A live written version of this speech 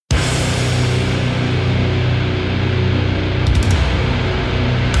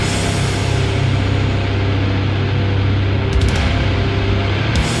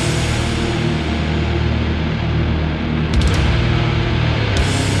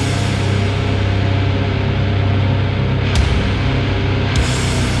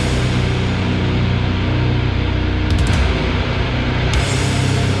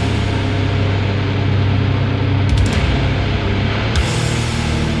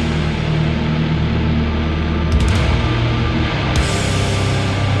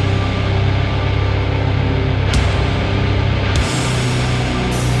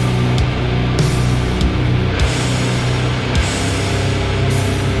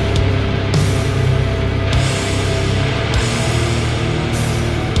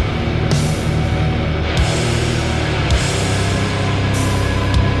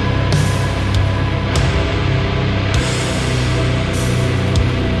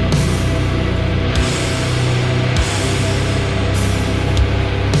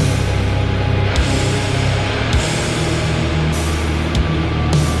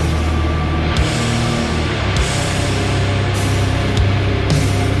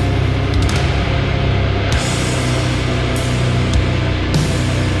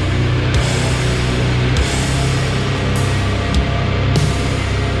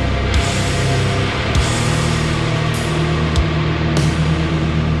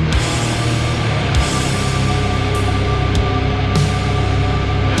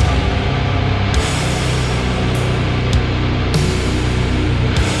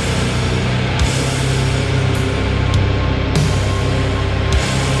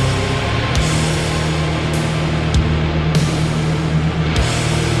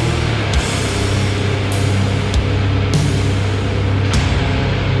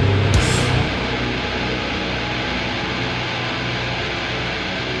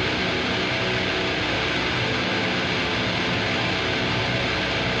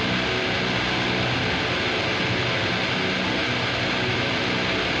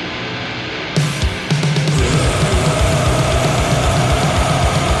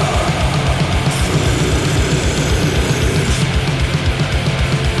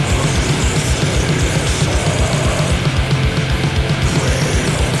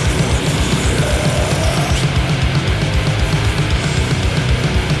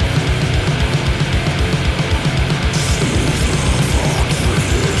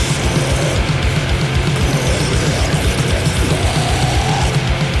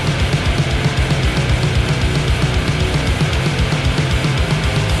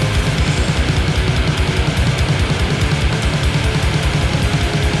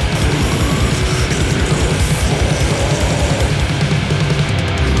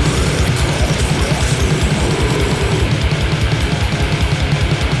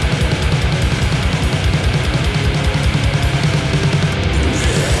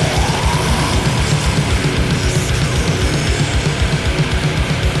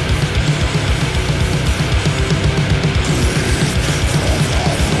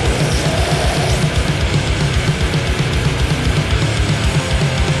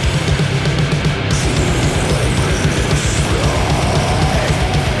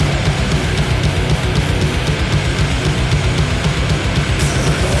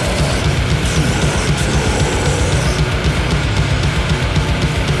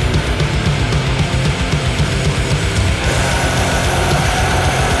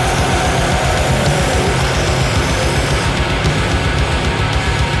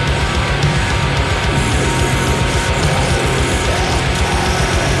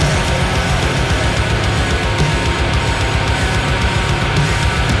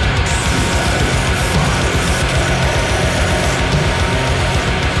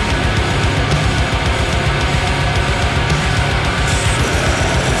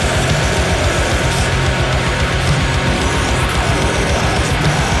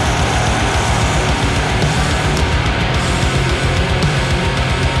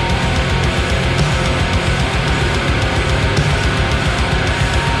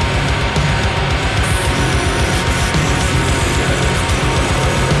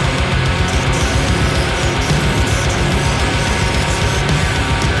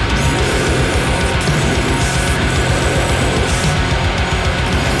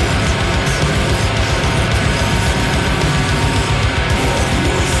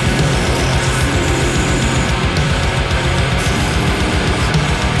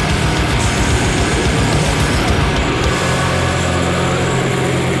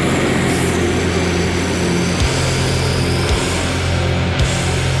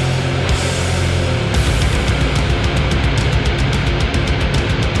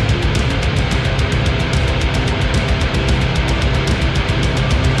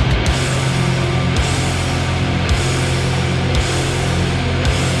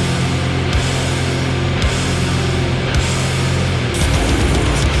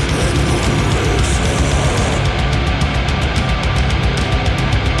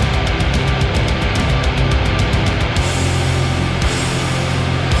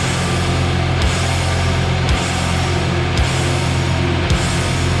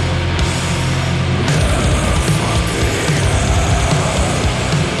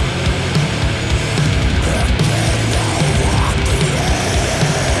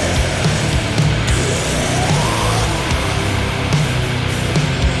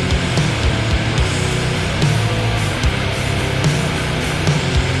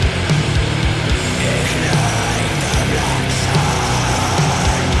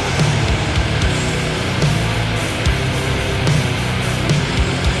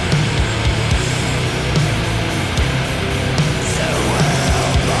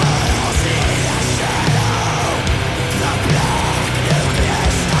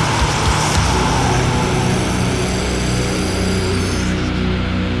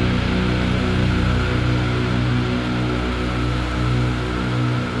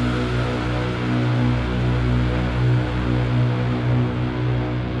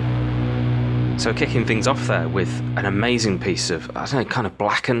So kicking things off there with an amazing piece of, I don't know, kind of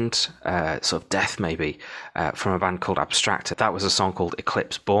blackened sort of death maybe from a band called Abstractor. That was a song called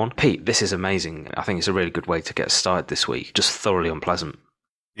Eclipse Born. Pete, this is amazing. I think it's a really good way to get started this week. Just thoroughly unpleasant.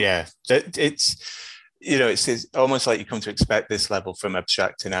 Yeah, it's it's almost like you come to expect this level from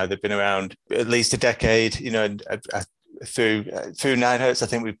Abstractor now. They've been around at least a decade, through 9Hz. I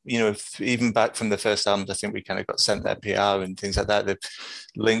think we, even back from the first albums, I think we kind of got sent their PR and things like that. They've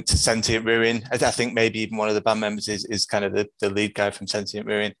linked to Sentient Ruin. I think maybe even one of the band members is kind of the lead guy from Sentient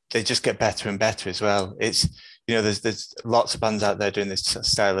Ruin. They just get better and better as well. It's, there's lots of bands out there doing this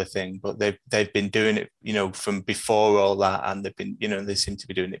style of thing, but they've been doing it, from before all that, and they've been, they seem to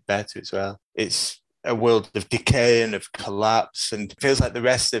be doing it better as well. It's a world of decay and of collapse, and it feels like the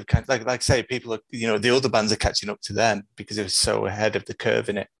rest of kind of, like I say, people are, the other bands are catching up to them because they're so ahead of the curve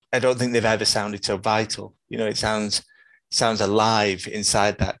in it. I don't think they've ever sounded so vital. It sounds alive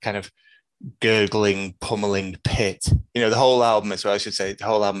inside that kind of gurgling, pummeling pit. The whole album as well, I should say, the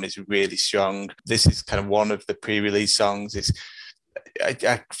whole album is really strong. This is kind of one of the pre-release songs.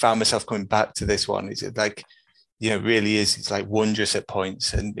 I found myself coming back to this one. It's like, it really is. It's like wondrous at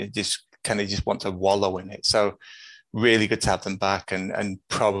points, and it just want to wallow in it. So really good to have them back, and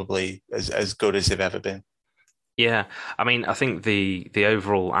probably as good as they've ever been. Yeah, I mean, I think the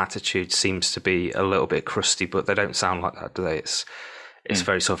overall attitude seems to be a little bit crusty, but they don't sound like that, do they? It's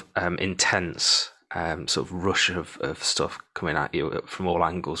very sort of intense, sort of rush of stuff coming at you from all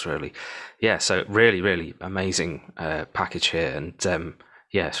angles, really. Yeah, so really, really amazing package here, and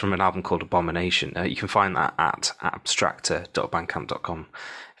yeah, it's from an album called Abomination. You can find that at abstractor.bandcamp.com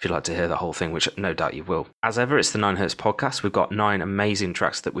if you'd like to hear the whole thing, which no doubt you will. As ever, it's the 9Hz podcast. We've got 9 amazing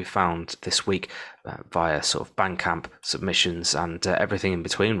tracks that we found this week via sort of Bandcamp submissions and everything in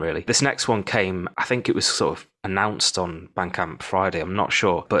between, really. This next one came, I think it was sort of announced on Bandcamp Friday, I'm not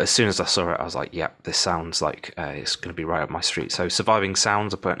sure. But as soon as I saw it, I was like, yeah, this sounds like it's going to be right up my street. So Surviving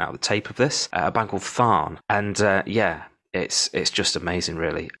Sounds are putting out the tape of this, a band called THÅRN. And yeah, it's just amazing,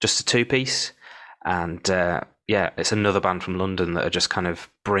 really. Just a 2-piece, and yeah, it's another band from London that are just kind of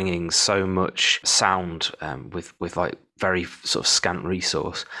bringing so much sound with like very sort of scant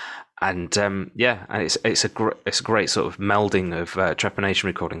resource. And yeah, and it's a great sort of melding of Trepanation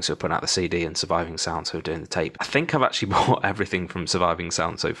Recordings who are putting out the CD and Surviving Sounds who are doing the tape. I think I've actually bought everything from Surviving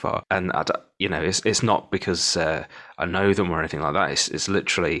Sounds so far, and it's not because I know them or anything like that. It's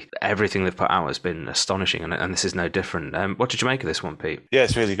literally everything they've put out has been astonishing, and this is no different. What did you make of this one, Pete? Yeah,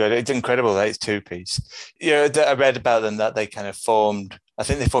 it's really good. It's incredible that it's 2-piece. I read about them that they kind of formed. I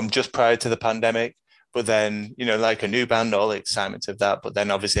think they formed just prior to the pandemic. But then, like a new band, all the excitement of that. But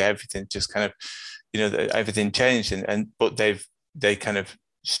then obviously everything just kind of, everything changed. But they kind of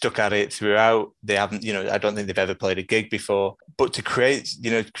stuck at it throughout. They haven't, I don't think they've ever played a gig before. But to create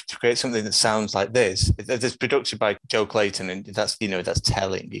something that sounds like this, there's production by Joe Clayton, and that's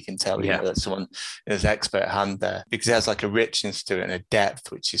telling. You can tell, that's someone, there's an expert hand there, because it has like a richness to it and a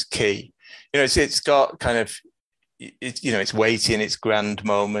depth, which is key. It's got kind of, it's weighty in its grand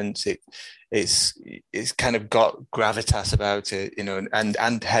moments. It's kind of got gravitas about it,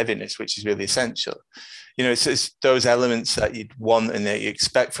 and heaviness, which is really essential. It's those elements that you'd want and that you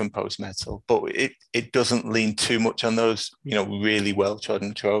expect from post-metal, but it doesn't lean too much on those, really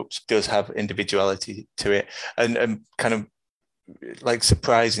well-trodden tropes. It does have individuality to it, and kind of, like,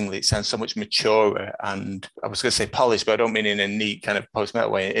 surprisingly, it sounds so much maturer, and I was going to say polished, but I don't mean in a neat kind of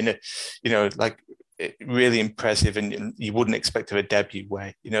post-metal way, in a, like, really impressive, and you wouldn't expect of a debut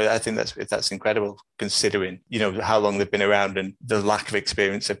way. I think that's incredible, considering how long they've been around and the lack of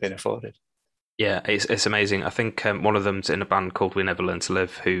experience they've been afforded. Yeah, it's amazing. I think one of them's in a band called We Never Learn to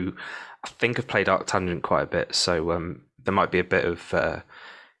Live, who I think have played Arctangent quite a bit, so there might be a bit of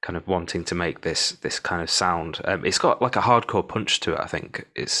kind of wanting to make this kind of sound. It's got like a hardcore punch to it. I think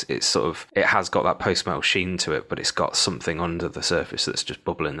it's sort of, it has got that post-metal sheen to it, but it's got something under the surface that's just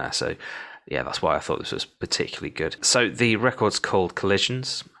bubbling there. So yeah, that's why I thought this was particularly good. So the record's called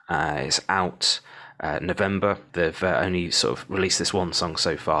Collisions. It's out November. They've only sort of released this one song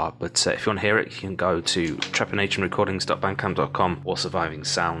so far, but if you want to hear it, you can go to trepanationrecordings.bandcamp.com or Surviving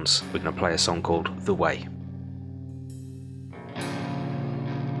Sounds. We're going to play a song called The Way.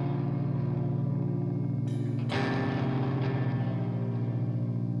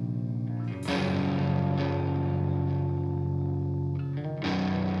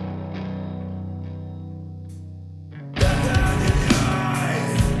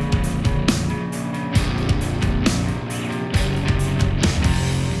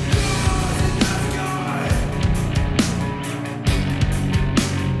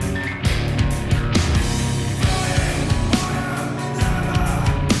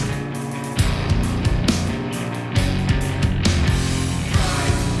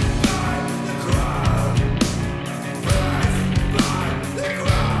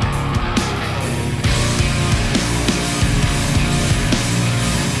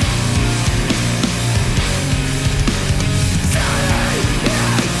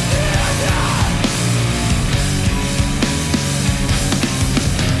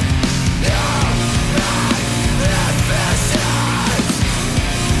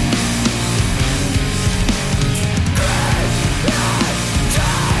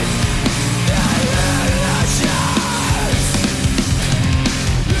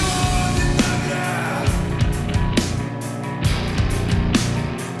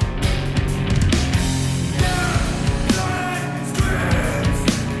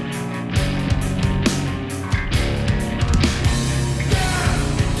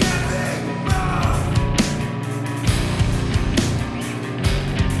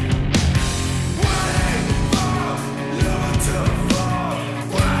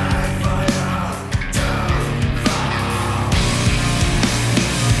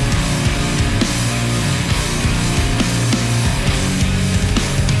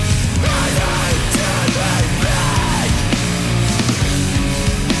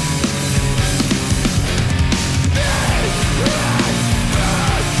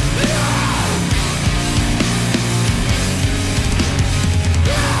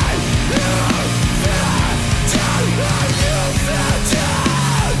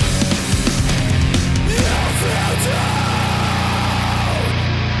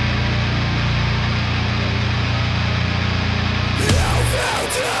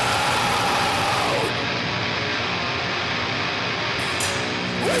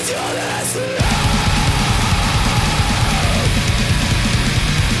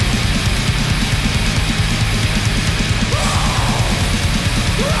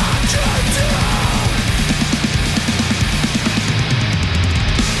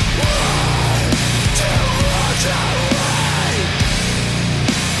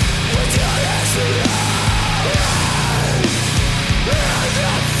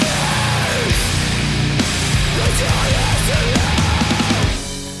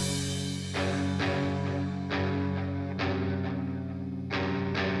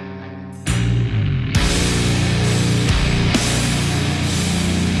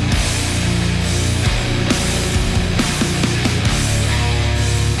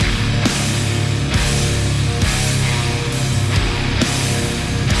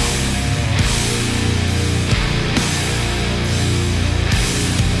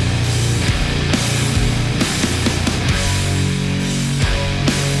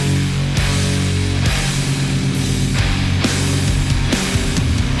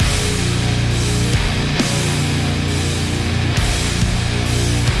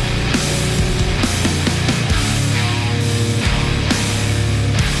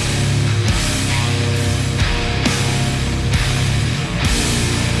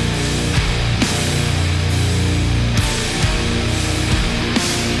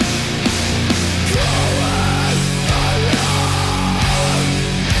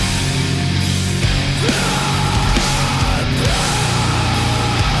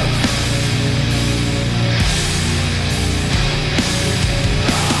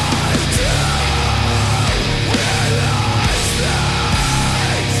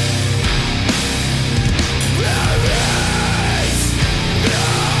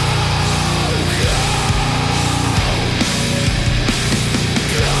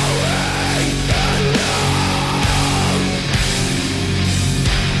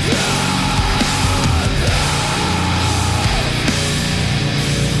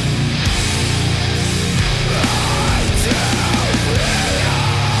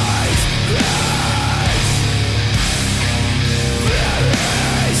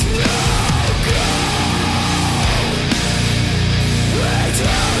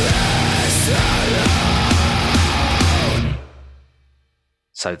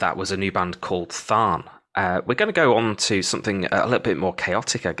 So that was a new band called THÅRN. We're going to go on to something a little bit more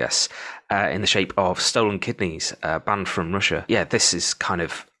chaotic, I guess, in the shape of Stolen Kidneys, a band from Russia. Yeah, this is kind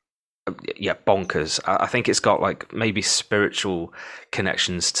of bonkers. I think it's got like maybe spiritual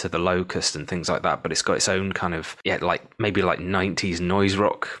connections to the Locust and things like that, but it's got its own kind of like maybe like 90s noise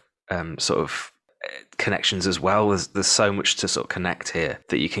rock sort of connections as well. There's so much to sort of connect here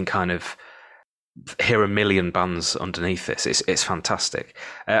that you can kind of hear a million bands underneath this. It's fantastic.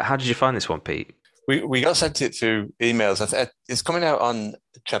 How did you find this one, Pete? We got sent it through emails. It's coming out on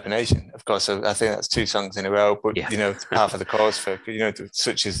Trepanation, of course. So I think that's 2 songs in a row, but it's part of the cause for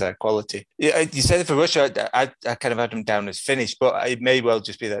such is their quality. Yeah, you said for Russia, I kind of had them down as finished, but it may well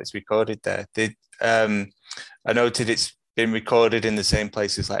just be that it's recorded there. I noted it's been recorded in the same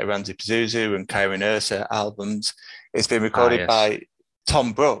places like Ranzi Pazuzu and Kyron Ursa albums. It's been recorded by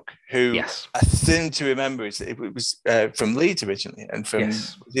Tom Brook, who I seem to remember it was from Leeds originally, and from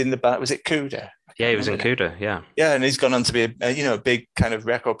in the band, was it Kuda? Yeah, he was in Kuda, yeah. Yeah, and he's gone on to be a big kind of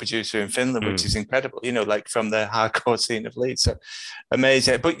record producer in Finland, which is incredible, like from the hardcore scene of Leeds. So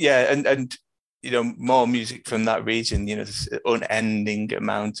amazing. But and more music from that region, this unending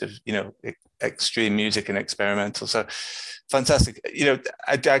amount of, extreme music and experimental. So fantastic.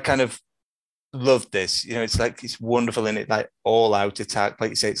 I kind of love this. It's like, it's wonderful in it, like all out attack.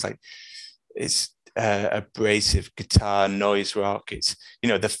 Like you say, it's abrasive guitar, noise rock. It's,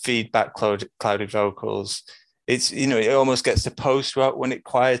 the feedback clouded vocals. It's, it almost gets to post rock when it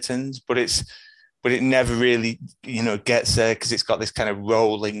quietens, but it never really, gets there because it's got this kind of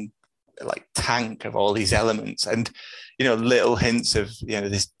rolling like tank of all these elements and, little hints of,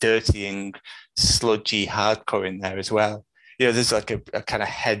 this dirtying, sludgy hardcore in there as well. There's like a kind of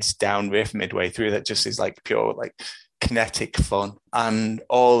heads down riff midway through that just is like pure, like kinetic fun, and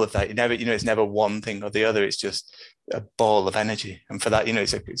all of that. It's never one thing or the other. It's just a ball of energy, and for that,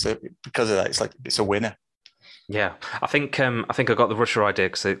 because of that, it's a winner. Yeah, I think I got the Russia idea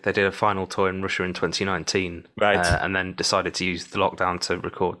because they did a final tour in Russia in 2019, right? And then decided to use the lockdown to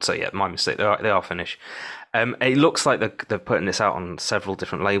record. So yeah, my mistake. They are finished. It looks like they're putting this out on several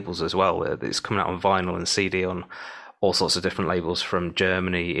different labels as well. It's coming out on vinyl and CD on all sorts of different labels from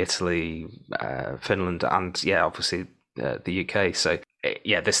Germany, Italy, Finland, and obviously the UK. So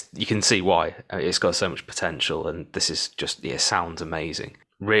this, you can see why it's got so much potential, and this is just sounds amazing.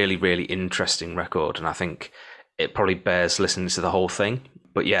 Really, really interesting record, and I think it probably bears listening to the whole thing.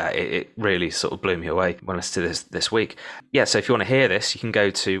 But yeah, it really sort of blew me away when I listened to this week. Yeah, so if you want to hear this, you can go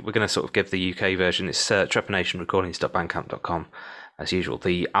to, we're going to sort of give the UK version, it's trepanationrecordings.bandcamp.com. As usual,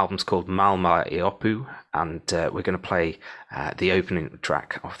 the album's called Magma Ocean, and we're going to play the opening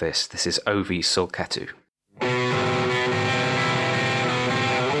track of this. This is Ovi Sulkeutuu.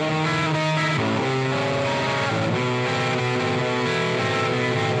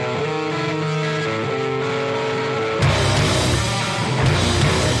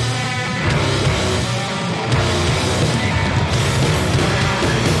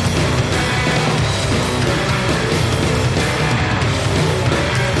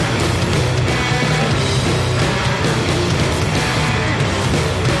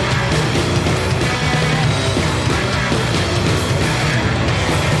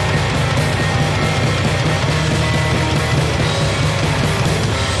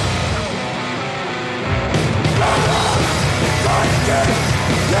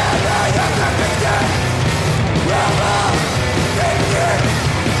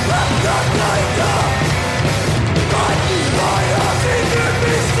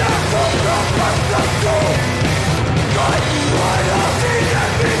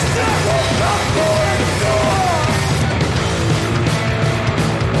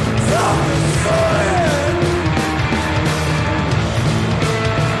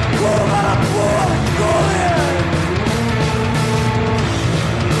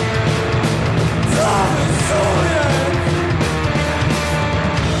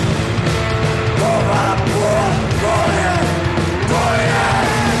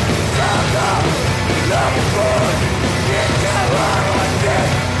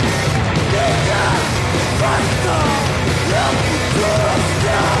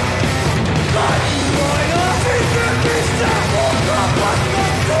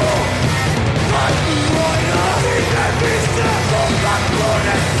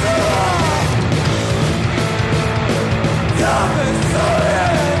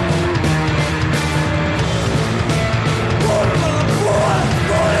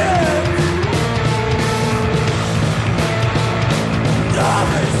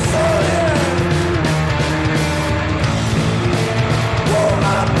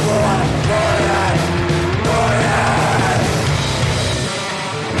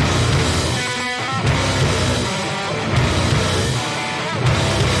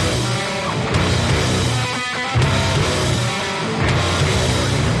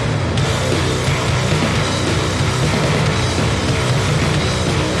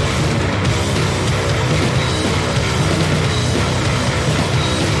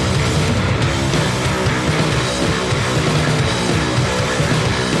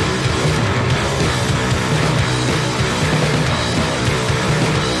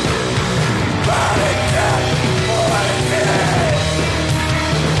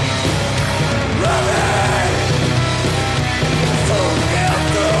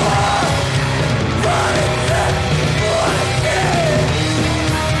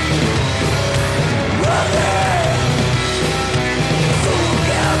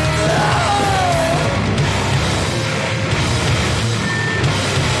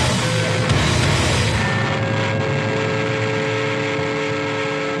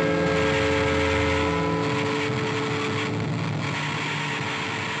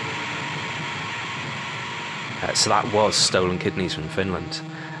 So that was Stolen Kidneys from Finland.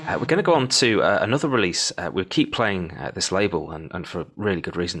 We're going to go on to another release. We'll keep playing this label, and for really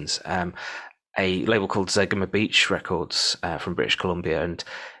good reasons. A label called Zegama Beach Records from British Columbia. And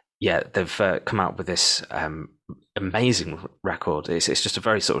yeah, they've come out with this amazing record. It's just a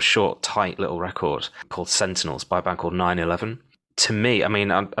very sort of short, tight little record called Sentinels by a band called 9/11. To me, I mean,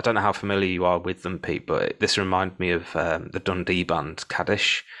 I don't know how familiar you are with them, Pete, but this reminded me of the Dundee band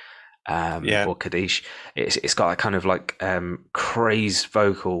Kaddish. Or Kaddish. It's got a kind of like crazed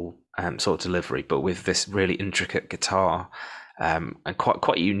vocal sort of delivery, but with this really intricate guitar and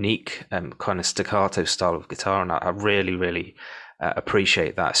quite unique kind of staccato style of guitar. And I really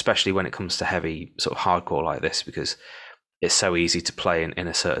appreciate that, especially when it comes to heavy sort of hardcore like this, because it's so easy to play in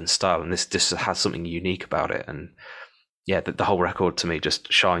a certain style, and this just has something unique about it. And yeah, the whole record to me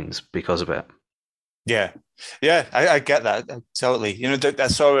just shines because of it. Yeah, I get that totally. You know, I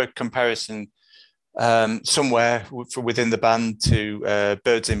saw a comparison somewhere within the band to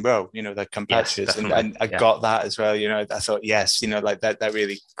Birds in Row. You know, their compatriots, yes, and I got that as well. You know, I thought, yes, you know, like that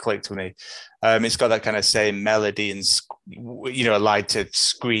really clicked with me. It's got that kind of same melody and, you know, a lighter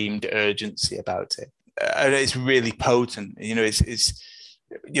screamed urgency about it, and it's really potent. You know, it's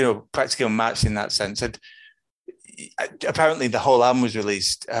you know, practically unmatched in that sense. And apparently the whole album was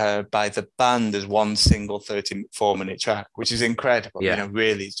released by the band as one single 34-minute track, which is incredible. Yeah. You know,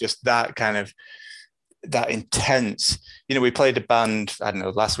 really, just that kind of, that intense. You know, we played a band, I don't know,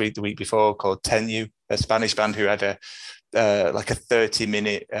 last week, the week before, called Tenu, a Spanish band who had like a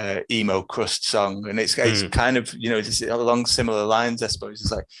 30-minute emo crust song, and it's kind of, you know, it's along similar lines, I suppose.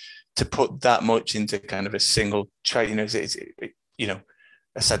 It's like, to put that much into kind of a single track, you know, you know,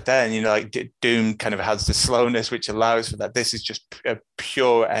 I said then, you know, like Doom kind of has the slowness which allows for that. This is just a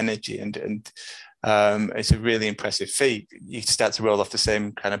pure energy, and it's a really impressive feat. You start to roll off the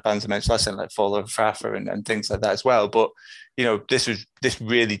same kind of bands I mentioned last time, like Fall of Fraffer and things like that as well. But you know, this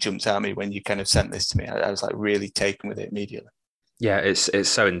really jumped at me when you kind of sent this to me. I was like really taken with it immediately. Yeah, it's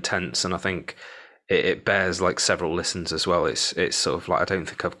so intense, and I think it bears like several listens as well. It's sort of like, I don't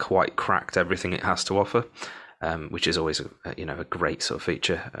think I've quite cracked everything it has to offer. Which is always a great sort of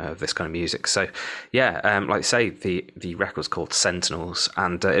feature of this kind of music. So yeah, like I say, the record's called Sentinels,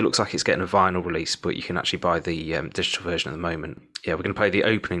 and it looks like it's getting a vinyl release, but you can actually buy the digital version at the moment. Yeah, we're going to play the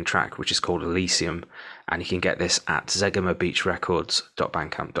opening track, which is called Elysium, and you can get this at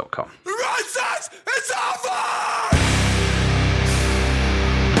zegamabeachrecords.bandcamp.com. It's over!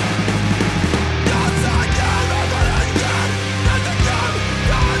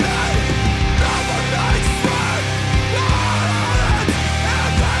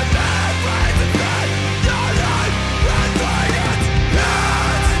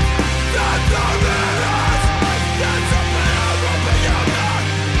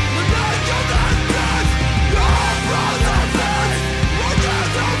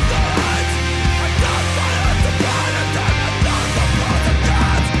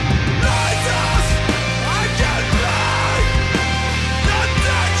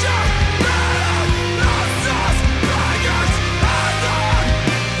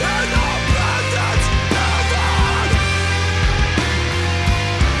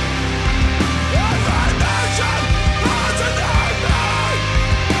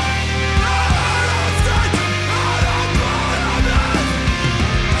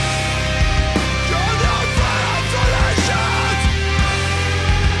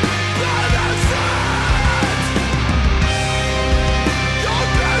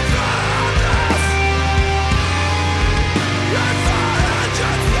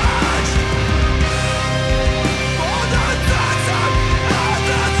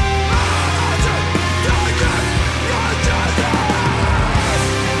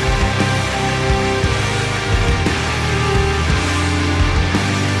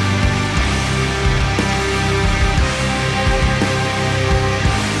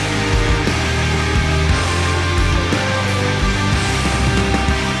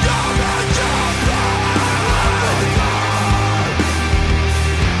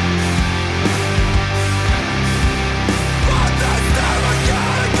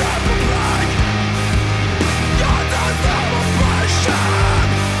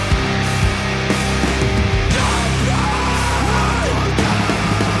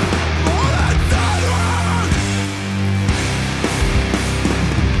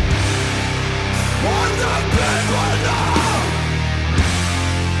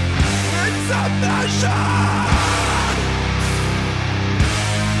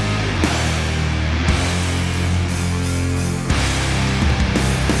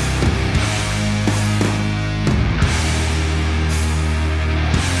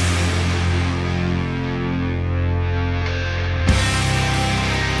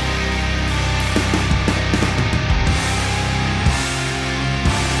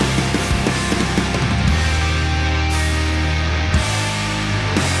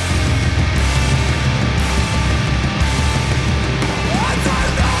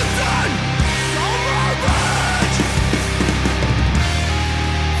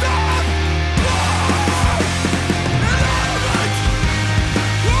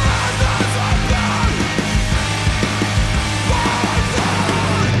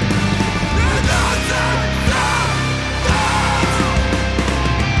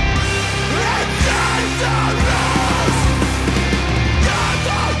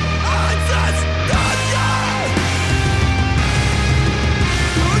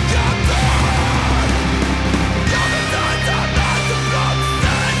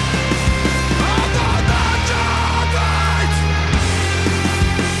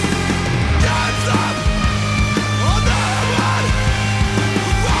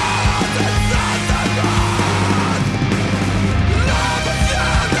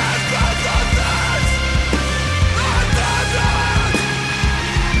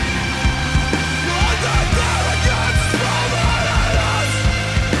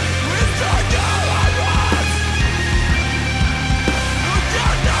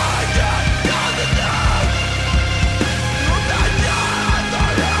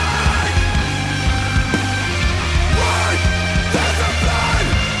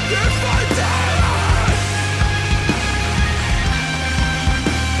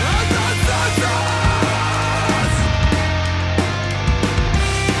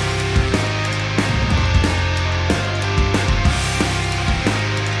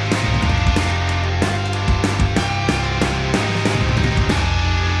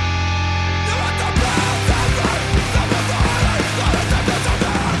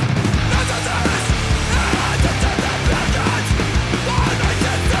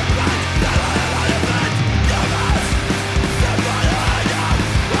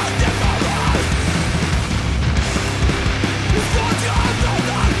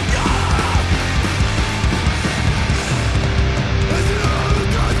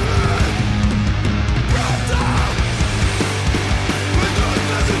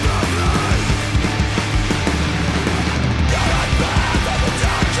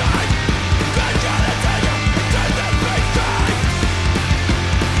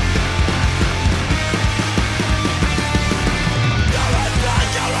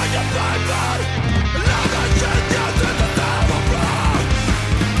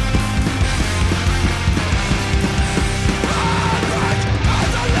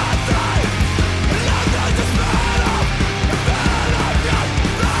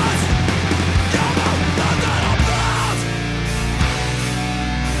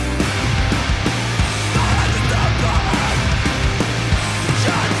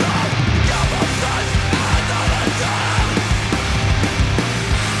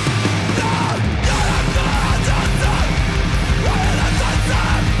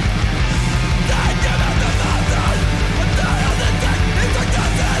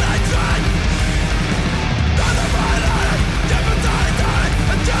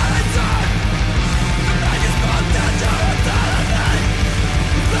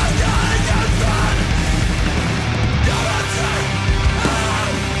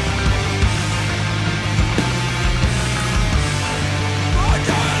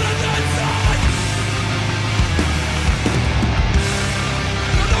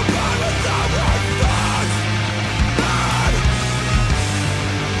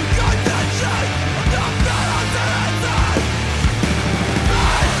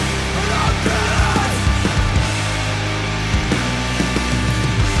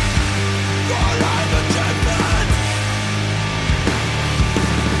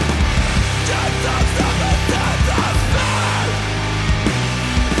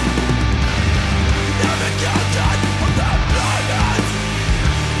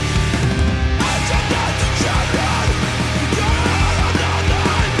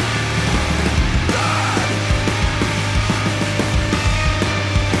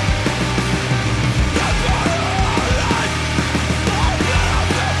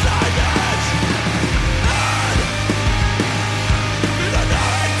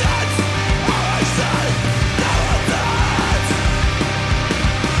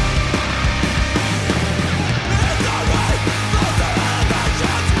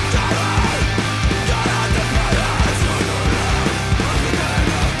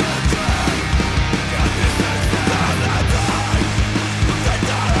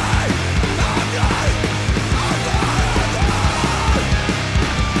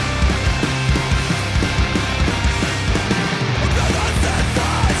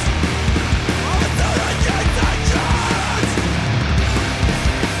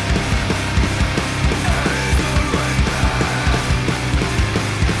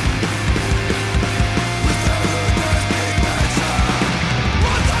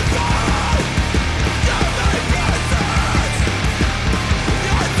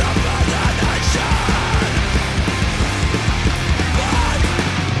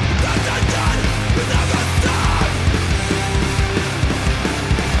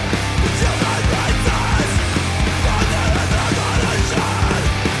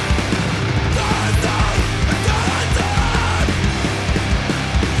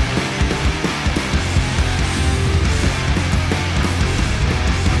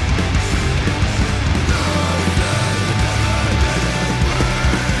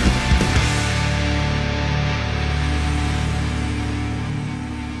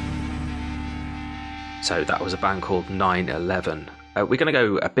 So that was a band called 9/11. We're going to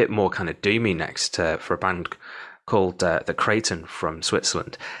go a bit more kind of doomy next for a band called The Craton from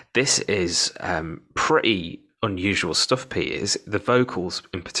Switzerland. This is pretty unusual stuff, Pete. Is the vocals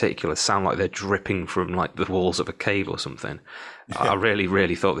in particular sound like they're dripping from like the walls of a cave or something. I really,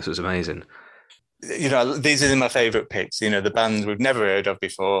 really thought this was amazing. You know, these are my favourite picks. You know, the bands we've never heard of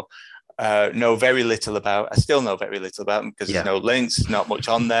before, know very little about. I still know very little about them because there's no links, there's not much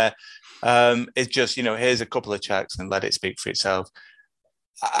on there. It's just, you know, here's a couple of tracks and let it speak for itself.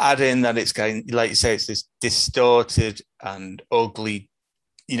 Add in that it's going, like you say, it's this distorted and ugly,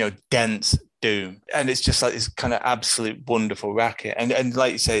 you know, dense doom, and it's just like this kind of absolute wonderful racket. And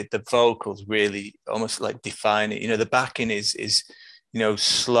like you say, the vocals really almost like define it. You know, the backing is you know,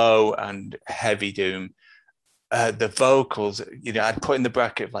 slow and heavy doom. The vocals, you know, I'd put in the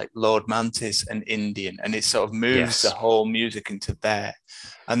bracket like Lord Mantis and Indian, and it sort of moves the whole music into there.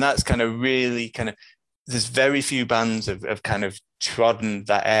 And that's kind of really kind of, there's very few bands have kind of trodden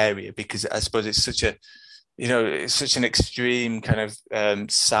that area, because I suppose it's such a, you know, it's such an extreme kind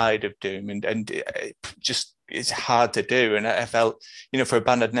of side of doom, and it just, it's hard to do. And I felt, you know, for a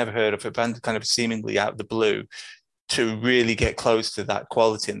band I'd never heard of, a band kind of seemingly out of the blue, to really get close to that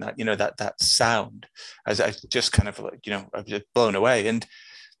quality and that, you know, that sound, as I just kind of like, you know, I'm just blown away. And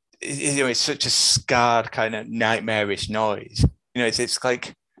you know, it's such a scarred kind of nightmarish noise. You know, it's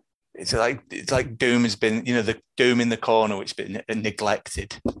like doom has been, you know, the doom in the corner which has been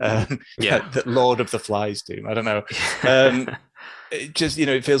neglected. The Lord of the Flies doom. I don't know. It just, you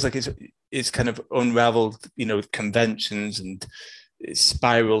know, it feels like it's kind of unraveled, you know, conventions, and it's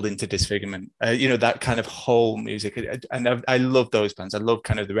spiraled into disfigurement. You know, that kind of whole music. And I love those bands. I love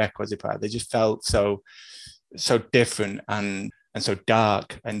kind of the records they put out. They just felt so different and so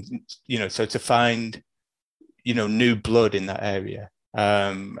dark. And, you know, so to find, you know, new blood in that area,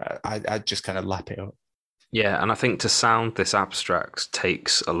 I just kind of lap it up. Yeah, and I think to sound this abstract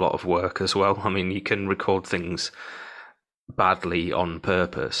takes a lot of work as well. I mean, you can record things badly on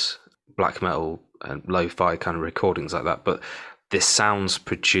purpose, black metal and lo-fi kind of recordings like that, but this sounds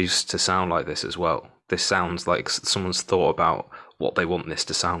produced to sound like this as well. This sounds like someone's thought about what they want this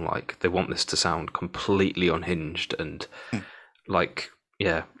to sound like. They want this to sound completely unhinged and like,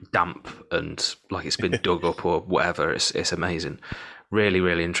 damp and like it's been dug up or whatever. It's amazing. Really,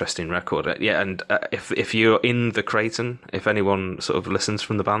 really interesting record. Yeah, and if you're in the Craton, if anyone sort of listens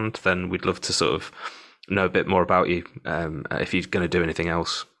from the band, then we'd love to sort of know a bit more about you. If you're going to do anything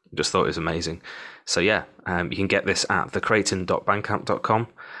else, just thought it was amazing. So yeah, you can get this at thecraton.bandcamp.com.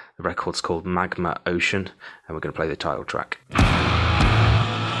 The record's called Magma Ocean, and we're going to play the title track.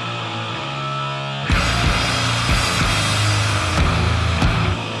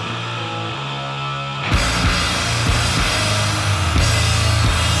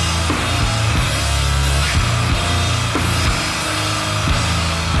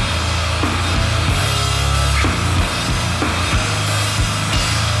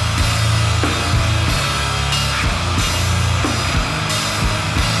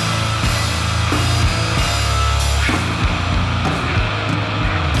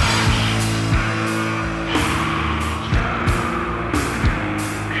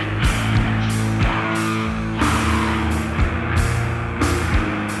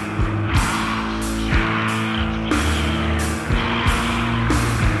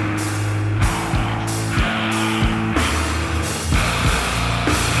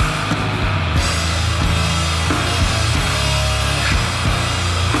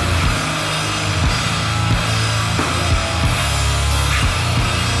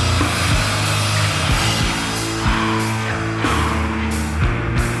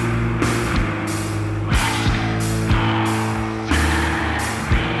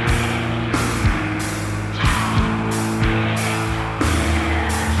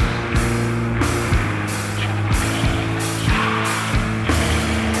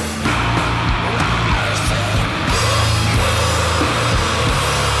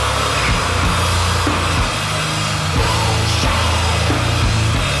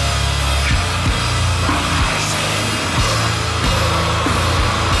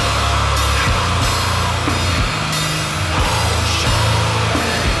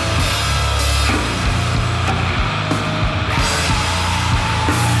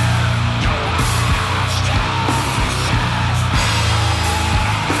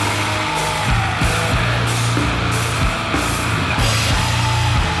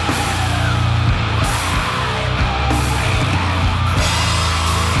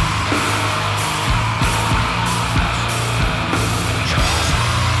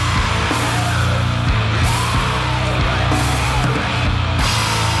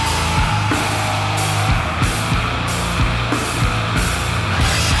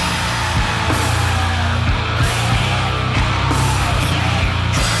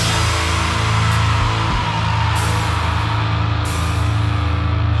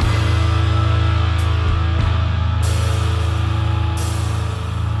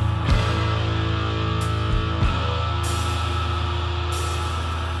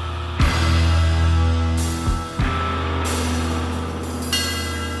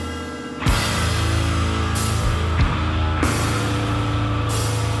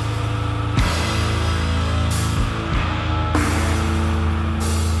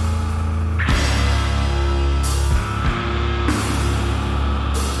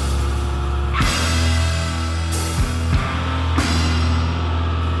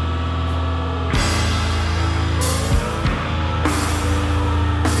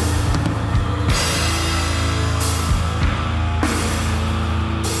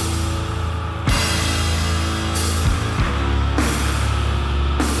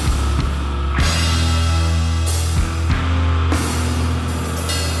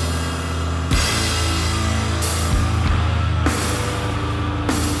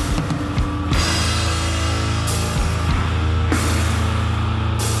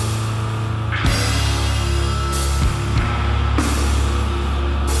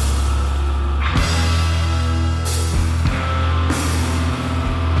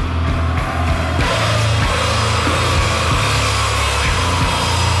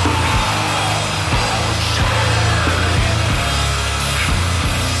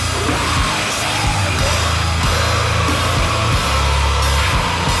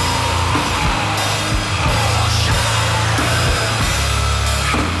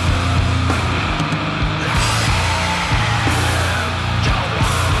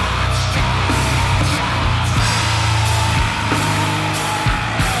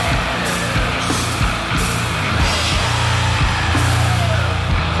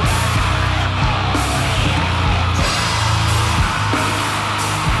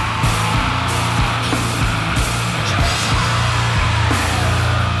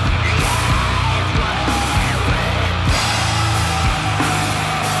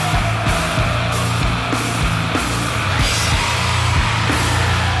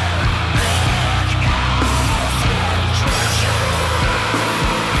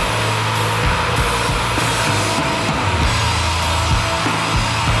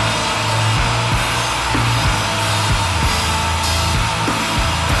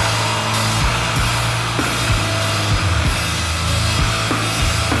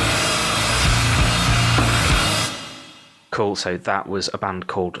 Cool, so that was a band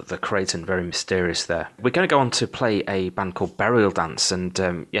called The Craton, very mysterious there. We're going to go on to play a band called Burial Dance, and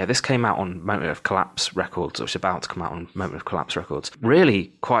this came out on Moment of Collapse Records, or it's about to come out on Moment of Collapse Records.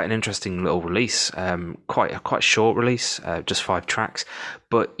 Really quite an interesting little release, quite a short release, just 5 tracks.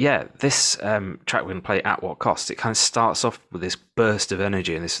 But yeah, this track we're going to play, At What Cost, it kind of starts off with this burst of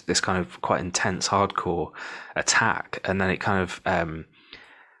energy and this kind of quite intense hardcore attack, and then it kind of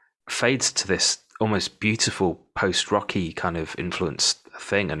fades to this almost beautiful post-rocky kind of influenced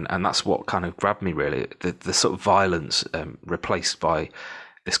thing, and that's what kind of grabbed me really, the sort of violence replaced by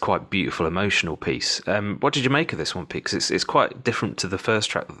this quite beautiful emotional piece. What did you make of this one, Pete? Because it's quite different to the first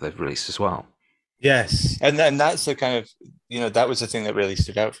track that they've released as well. Yes, and then that's the kind of, that was the thing that really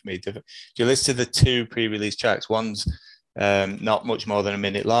stood out for me. If you listen to the 2 pre-release tracks, one's not much more than a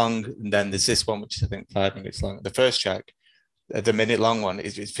minute long, and then there's this one which is I think 5 minutes long. The first track, the minute-long one,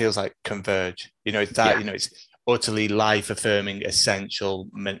 it feels like Converge. It's that, it's utterly life-affirming, essential,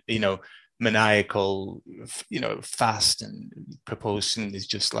 maniacal, fast, and propulsion is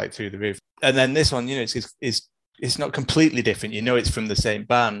just like through the roof. And then this one, it's not completely different. It's from the same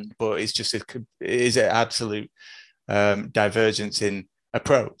band, but it's just it is an absolute divergence in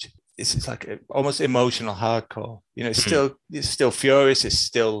approach. It's like almost emotional hardcore. It's still furious. It's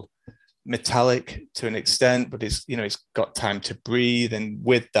still metallic to an extent, but it's got time to breathe, and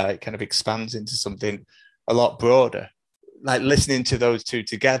with that it kind of expands into something a lot broader. Like listening to those 2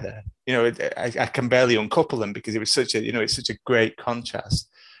 together, I can barely uncouple them because it was such a it's such a great contrast.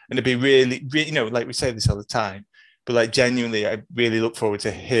 And it'd be really, like we say this all the time, but like genuinely I really look forward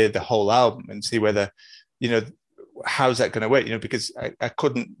to hear the whole album and see whether how's that going to work, because I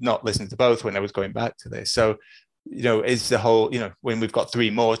couldn't not listen to both when I was going back to this. So is the whole, when we've got 3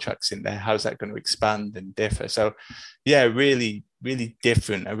 more tracks in there, how's that going to expand and differ? So, yeah, really, really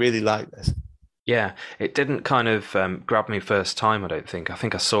different. I really like this. Yeah, it didn't kind of grab me first time, I don't think. I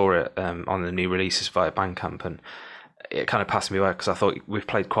think I saw it on the new releases via Bandcamp, and it kind of passed me by because I thought we've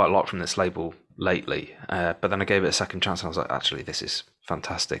played quite a lot from this label lately. But then I gave it a second chance and I was like, actually, this is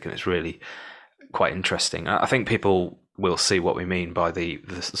fantastic and it's really quite interesting. I think people will see what we mean by the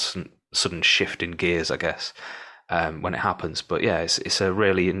sudden shift in gears, I guess. When it happens. But yeah, it's a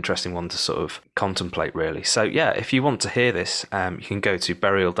really interesting one to sort of contemplate, really. So yeah, if you want to hear this, you can go to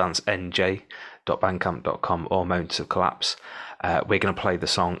burialdancenj.bandcamp.com or Moment of Collapse. We're going to play the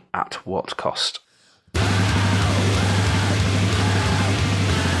song At What Cost. Never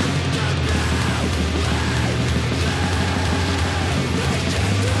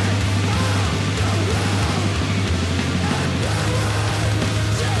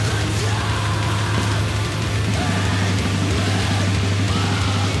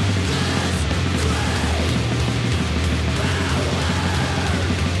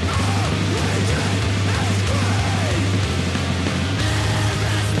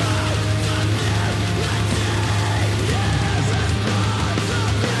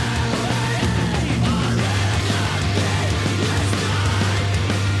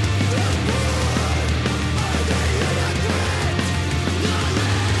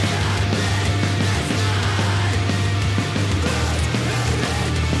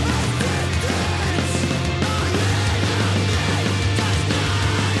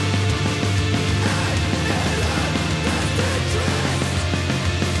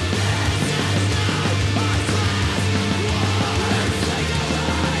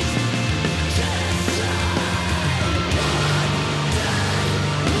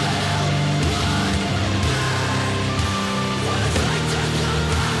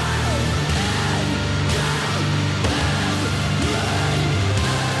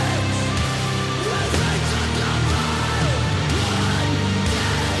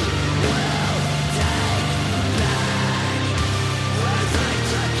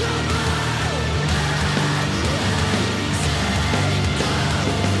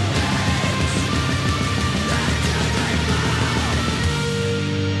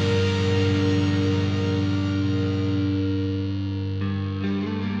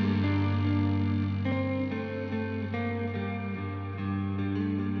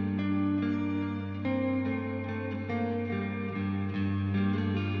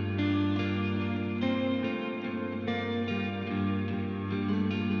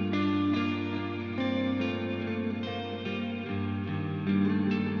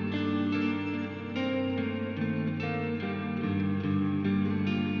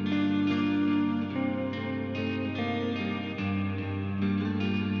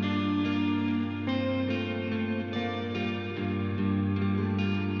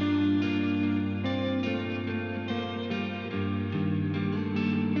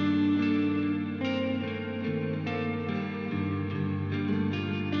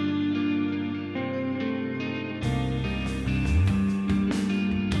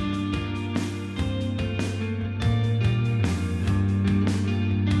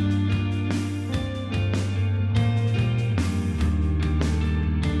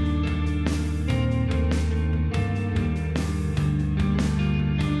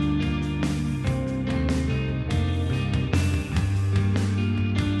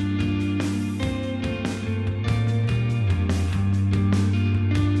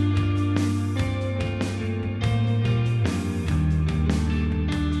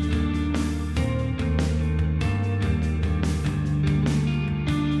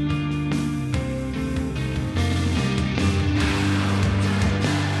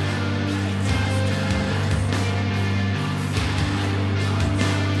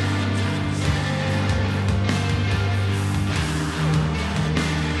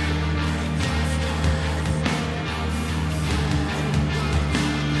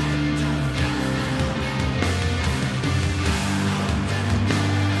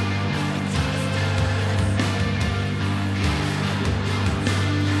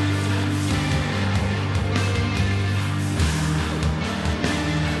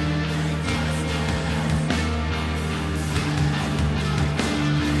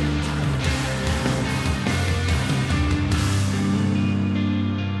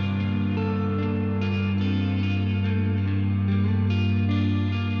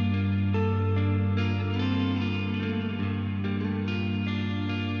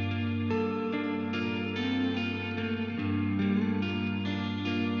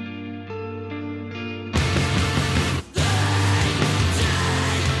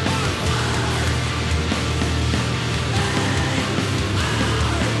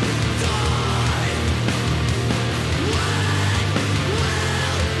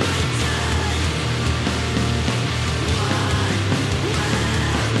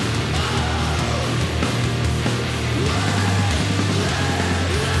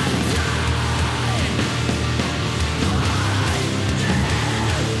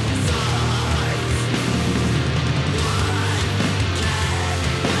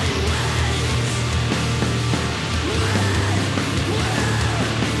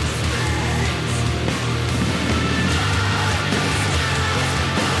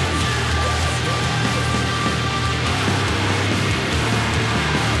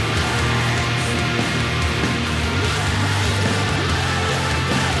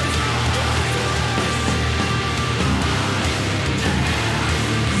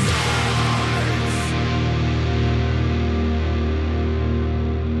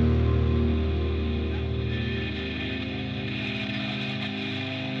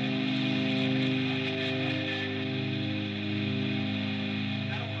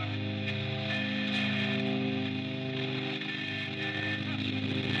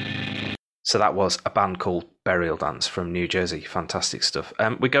So that was a band called Burial Dance from New Jersey. Fantastic stuff.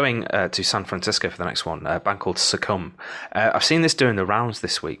 We're going to San Francisco for the next one, a band called Succumb. I've seen this doing the rounds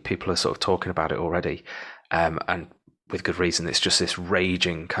this week. People are sort of talking about it already, and with good reason. It's just this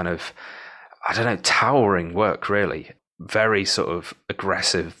raging kind of, I don't know, towering work, really. Very sort of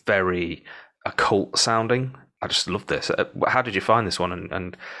aggressive, very occult sounding. I just love this. How did you find this one?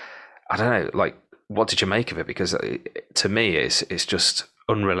 And I don't know, like, what did you make of it? Because to me, it's just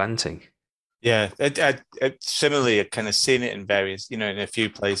unrelenting. Yeah, similarly, I've kind of seen it in various, in a few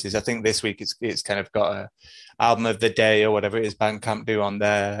places. I think this week it's kind of got a album of the day or whatever it is Bandcamp do on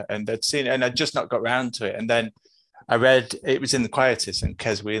there, and I'd seen it, and I'd just not got round to it. And then I read it was in the Quietus and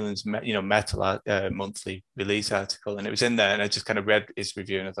Kes Whelan's metal monthly release article, and it was in there, and I just kind of read his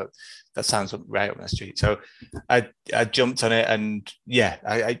review, and I thought that sounds right up my street. So I jumped on it, and yeah,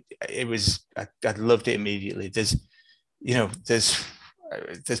 I loved it immediately. There's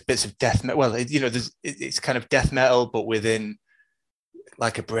bits of death metal. Well, it's kind of death metal, but within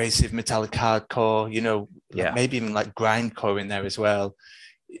like abrasive metallic hardcore. Maybe even like grindcore in there as well.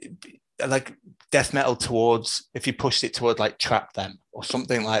 Like death metal towards, if you pushed it towards like Trap Them or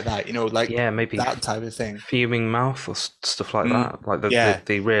something like that. Maybe that type of thing. Fuming Mouth or stuff like that. Like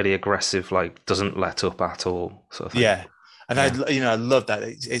the really aggressive, like doesn't let up at all sort of thing. Yeah, and I love that.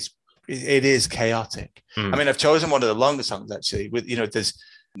 It is chaotic. I mean, I've chosen one of the longer songs actually. With there's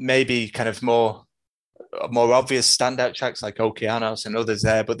maybe kind of more obvious standout tracks like Okeanos and others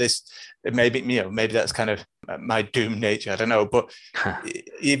there, but this maybe that's kind of my doom nature. I don't know, but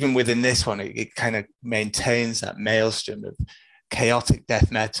even within this one, it kind of maintains that maelstrom of chaotic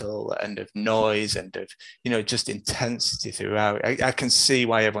death metal and of noise and of just intensity throughout. I can see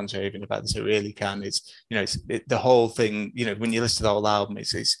why everyone's raving about this. It really can. It's the whole thing. When you listen to the whole album,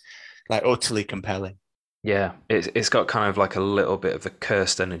 it's like utterly compelling. Yeah, it's got kind of like a little bit of the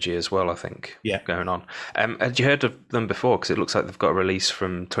cursed energy as well, I think, going on. Had you heard of them before? Because it looks like they've got a release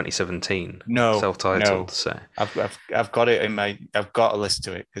from 2017. No, self-titled. No. So I've got it in my. I've got to listen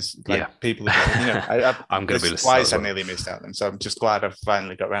to it because people. I'm going to be listening. Twice I nearly missed out on them, so I'm just glad I've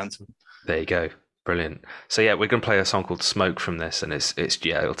finally got around to it. There you go. Brilliant. So yeah, we're going to play a song called Smoke from this, and it's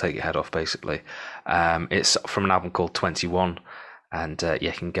it'll take your head off basically. It's from an album called 21. And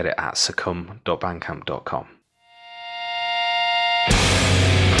you can get it at succumb.bandcamp.com.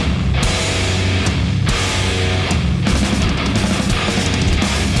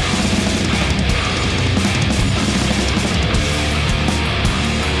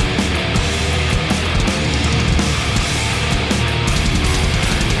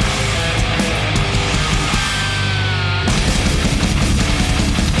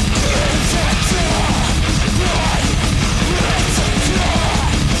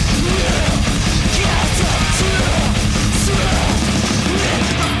 Get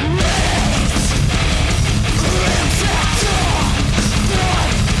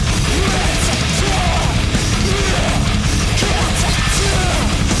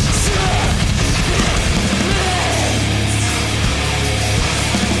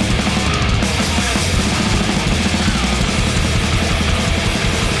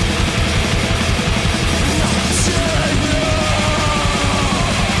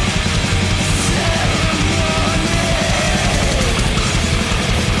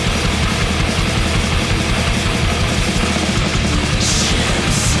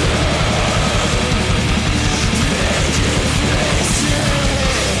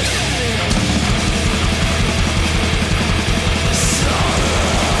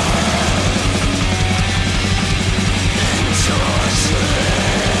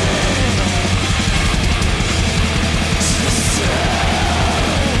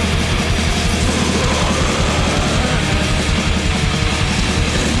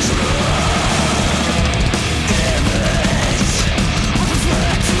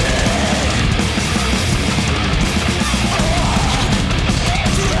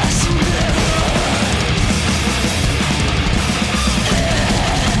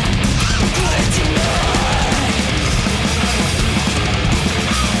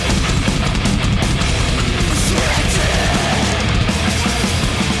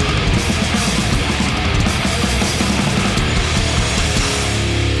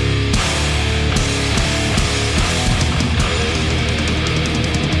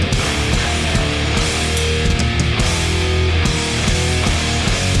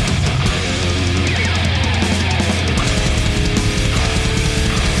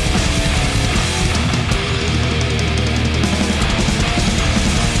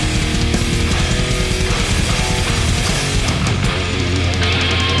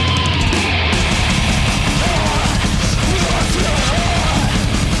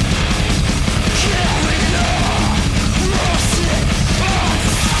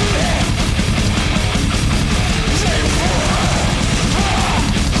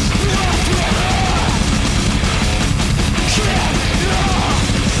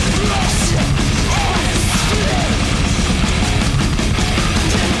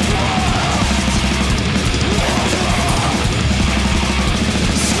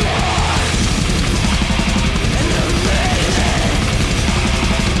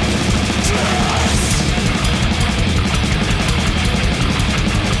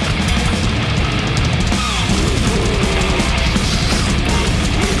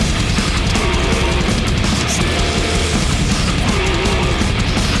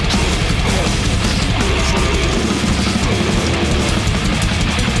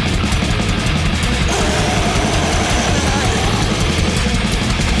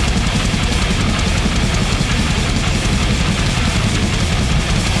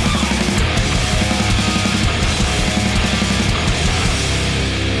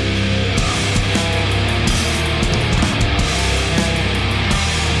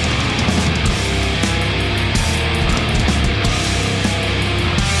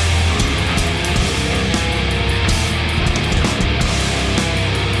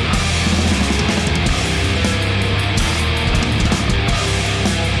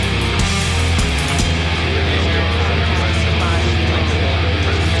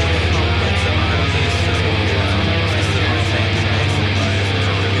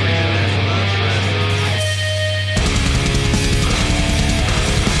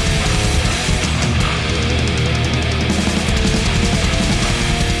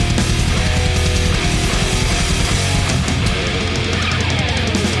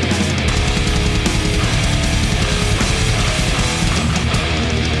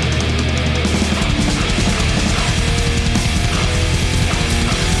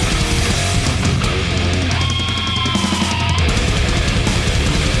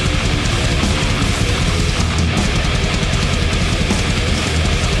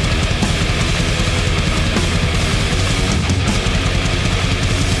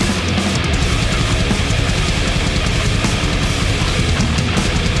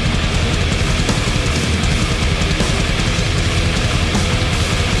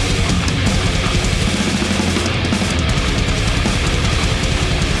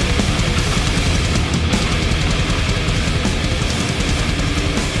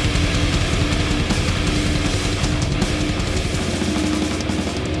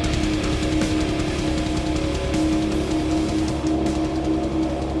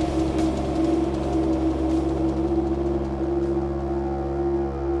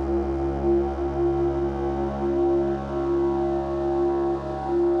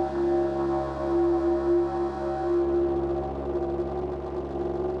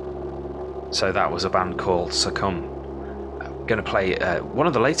So that was a band called Succumb. I'm going to play one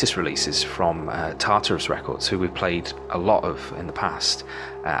of the latest releases from Tartarus Records, who we've played a lot of in the past.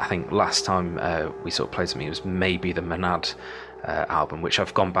 I think last time we sort of played something, it was maybe the Monad album, which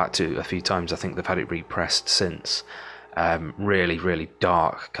I've gone back to a few times. I think they've had it repressed since. Really, really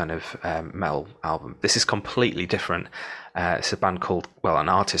dark kind of metal album. This is completely different. It's a band called, well, an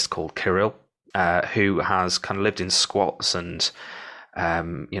artist called Kirril, who has kind of lived in squats and,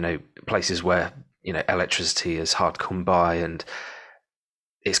 places where, electricity is hard to come by, and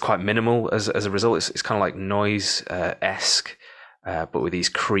it's quite minimal as a result. It's kind of like noise-esque, but with these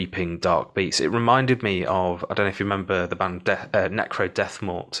creeping dark beats. It reminded me of, I don't know if you remember the band Necro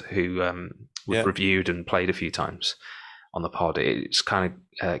Deathmort, who we've reviewed and played a few times on the pod. It's kind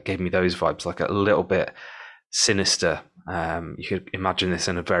of gave me those vibes, like a little bit sinister. You could imagine this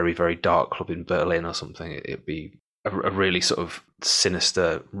in a very, very dark club in Berlin or something. It'd be a really sort of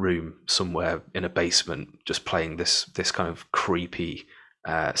sinister room somewhere in a basement, just playing this kind of creepy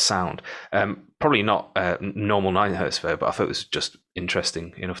sound. Probably not normal 9 hertz though, but I thought it was just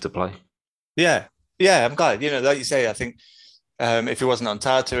interesting enough to play. Yeah, I'm glad. Like you say, I think if it wasn't on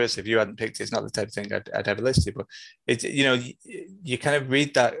Tartarus, if you hadn't picked it, it's not the type of thing I'd ever listed. But it's you kind of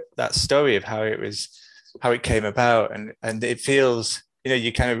read that story of how it came about, and it feels,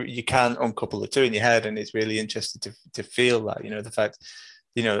 you can't uncouple the two in your head, and it's really interesting to feel that, the fact,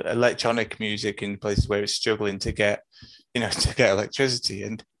 electronic music in places where it's struggling to get electricity,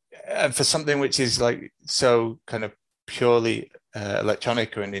 and for something which is like so kind of purely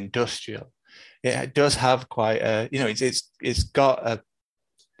electronic and industrial, it does have quite a, it's got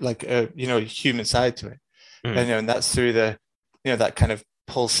a human side to it, and that's through the, that kind of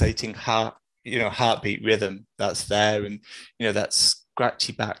pulsating heartbeat rhythm that's there, and that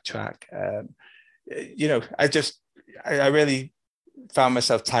scratchy backtrack. I really found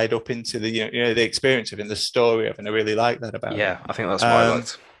myself tied up into the the experience of it, and the story of it, and I really like that about it. I think that's what I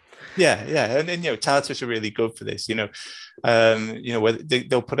liked. And Tartarus are really good for this, where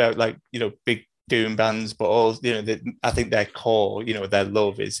they'll put out like big doom bands, but all I think their core, their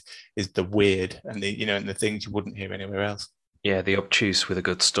love is the weird and the and the things you wouldn't hear anywhere else. Yeah, the obtuse with a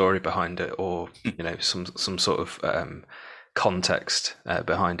good story behind it, or some sort of context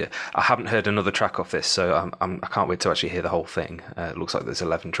behind it. I haven't heard another track off this, so I can't wait to actually hear the whole thing. It looks like there's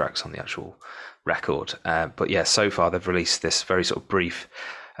 11 tracks on the actual record, but yeah, so far they've released this very sort of brief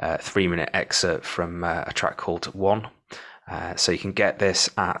 3-minute excerpt from a track called One. So you can get this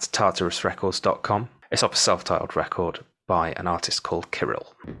at tartarusrecords.com. It's off a self-titled record by an artist called Kirril.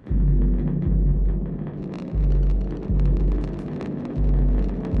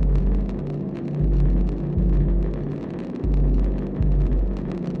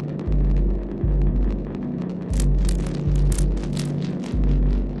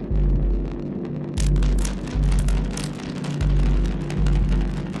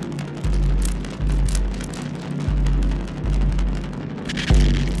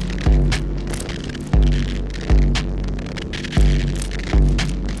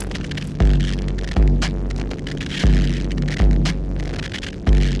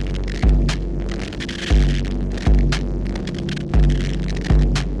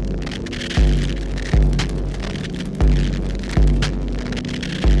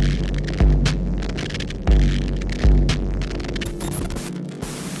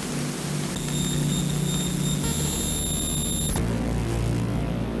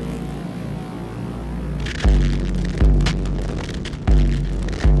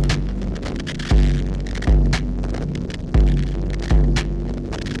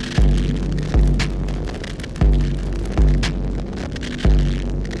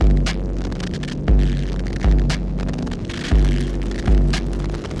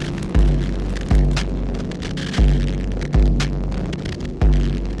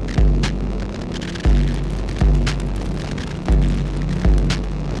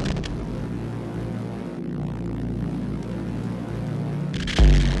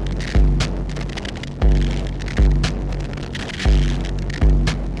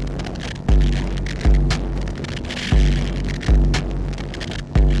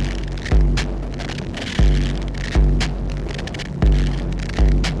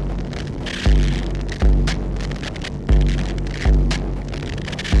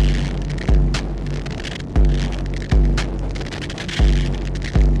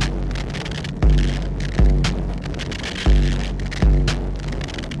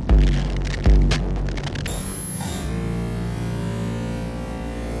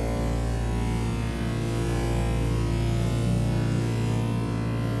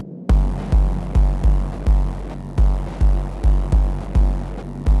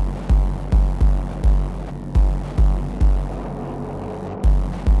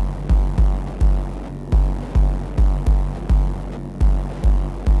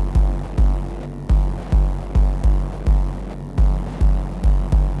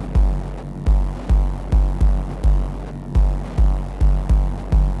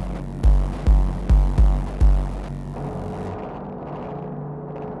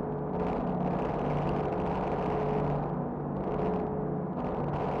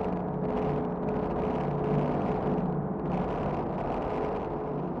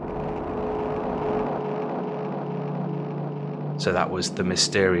 So that was the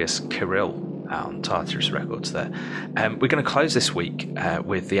mysterious Kirril on Tartarus Records there. We're going to close this week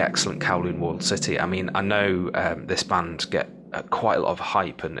with the excellent Kowloon Walled City. I mean, I know this band get quite a lot of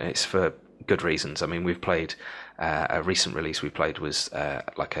hype, and it's for good reasons. I mean, we've played a recent release we played was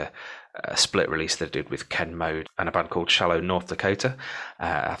like a split release they did with Ken Mode and a band called Shallow North Dakota.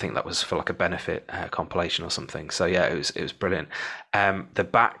 I think that was for like a benefit compilation or something. So yeah, it was brilliant. They're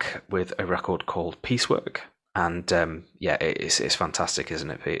back with a record called Piecework, and yeah, it's fantastic,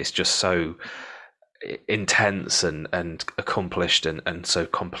 isn't it? It's just so intense and accomplished and so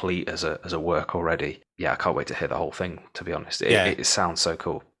complete as a work already. Yeah, I can't wait to hear the whole thing, to be honest. It sounds so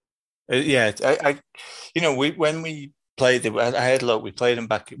cool. Yeah, when we played it, I had a look. We played them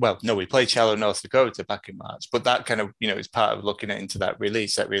back. Well, no, we played Shallow North Dakota back in March, but that kind of is part of looking into that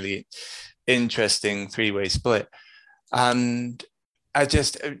release, that really interesting 3-way split. And I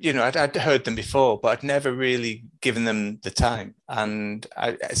just I'd heard them before, but I'd never really given them the time. And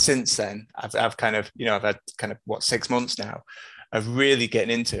since then, I've kind of I've had kind of 6 months now of really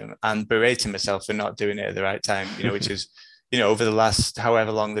getting into them and berating myself for not doing it at the right time. Which is over the last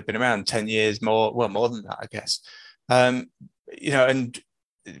however long they've been around, 10 years more than that, I guess. And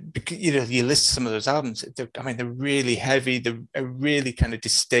you list some of those albums. They're really heavy. They're really kind of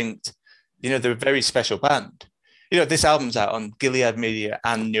distinct. They're a very special band. This album's out on Gilead Media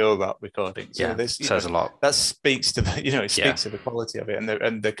and Neurock recordings. Yeah, this says a lot. That speaks to the speaks to the quality of it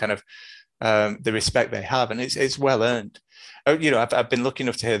and the kind of the respect they have, and it's well earned. I've been lucky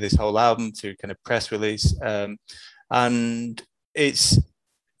enough to hear this whole album through kind of press release, and it's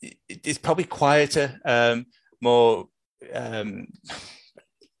probably quieter, more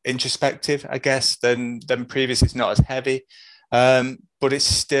introspective, I guess, than previous. It's not as heavy, but it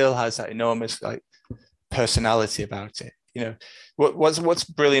still has that enormous personality about it. What's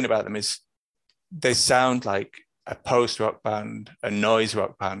brilliant about them is they sound like a post-rock band, a noise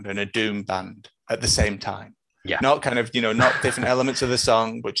rock band, and a doom band at the same time. Yeah. Not kind of, not different elements of the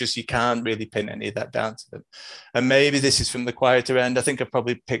song, but just you can't really pin any of that down to them. And maybe this is from the quieter end. I think I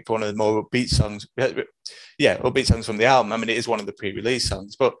probably picked one of the more upbeat songs. Yeah, upbeat songs from the album. I mean, it is one of the pre-release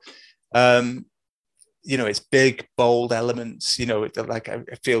songs, but it's big, bold elements.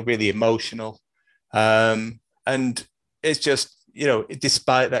 I feel really emotional, and it's just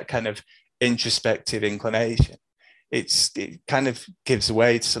despite that kind of introspective inclination, it kind of gives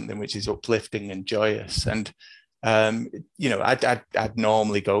way to something which is uplifting and joyous. And I'd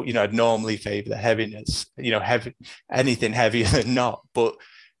normally go, I'd normally favor the heaviness, anything heavier than not. But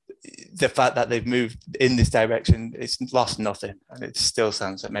the fact that they've moved in this direction, it's lost nothing, and it still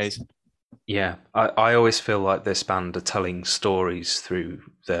sounds amazing. Yeah, I always feel like this band are telling stories through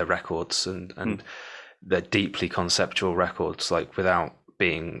their records, and they're deeply conceptual records, like without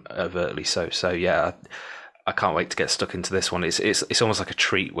being overtly so. So yeah, I can't wait to get stuck into this one. It's almost like a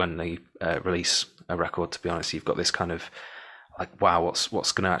treat when they release a record. To be honest, you've got this kind of like, wow, what's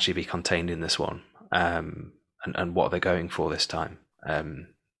going to actually be contained in this one, and what are they going for this time?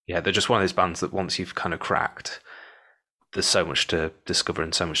 Yeah, they're just one of those bands that once you've kind of cracked, there's so much to discover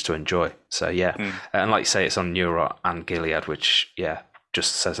and so much to enjoy. So yeah, and like you say, it's on Neurock and Gilead, which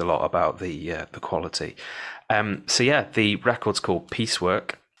just says a lot about the quality. So yeah, the record's called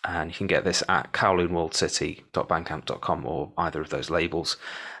Piecework, and you can get this at kowloonwalledcity.bandcamp.com or either of those labels.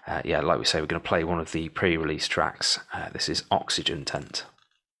 Like we say, we're going to play one of the pre-release tracks. This is Oxygen Tent.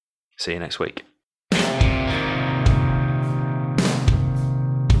 See you next week.